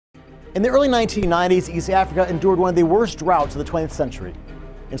In the early 1990s, East Africa endured one of the worst droughts of the 20th century.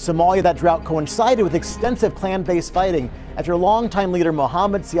 In Somalia, that drought coincided with extensive clan-based fighting after longtime leader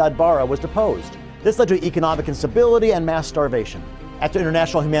Mohammed Siad Barre was deposed. This led to economic instability and mass starvation. After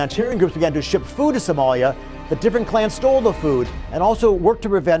international humanitarian groups began to ship food to Somalia, the different clans stole the food and also worked to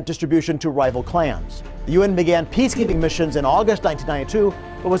prevent distribution to rival clans. The UN began peacekeeping missions in August 1992,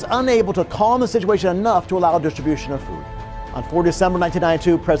 but was unable to calm the situation enough to allow distribution of food. On 4 December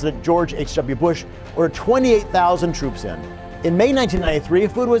 1992, President George H.W. Bush ordered 28,000 troops in. In May 1993,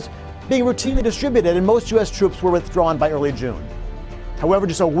 food was being routinely distributed and most U.S. troops were withdrawn by early June. However,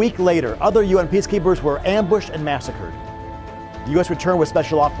 just a week later, other UN peacekeepers were ambushed and massacred. The U.S. returned with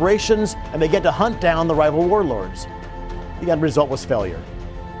special operations and began to hunt down the rival warlords. The end result was failure.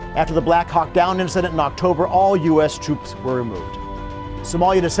 After the Blackhawk Down incident in October, all U.S. troops were removed.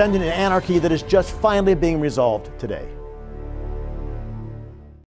 Somalia descended in anarchy that is just finally being resolved today.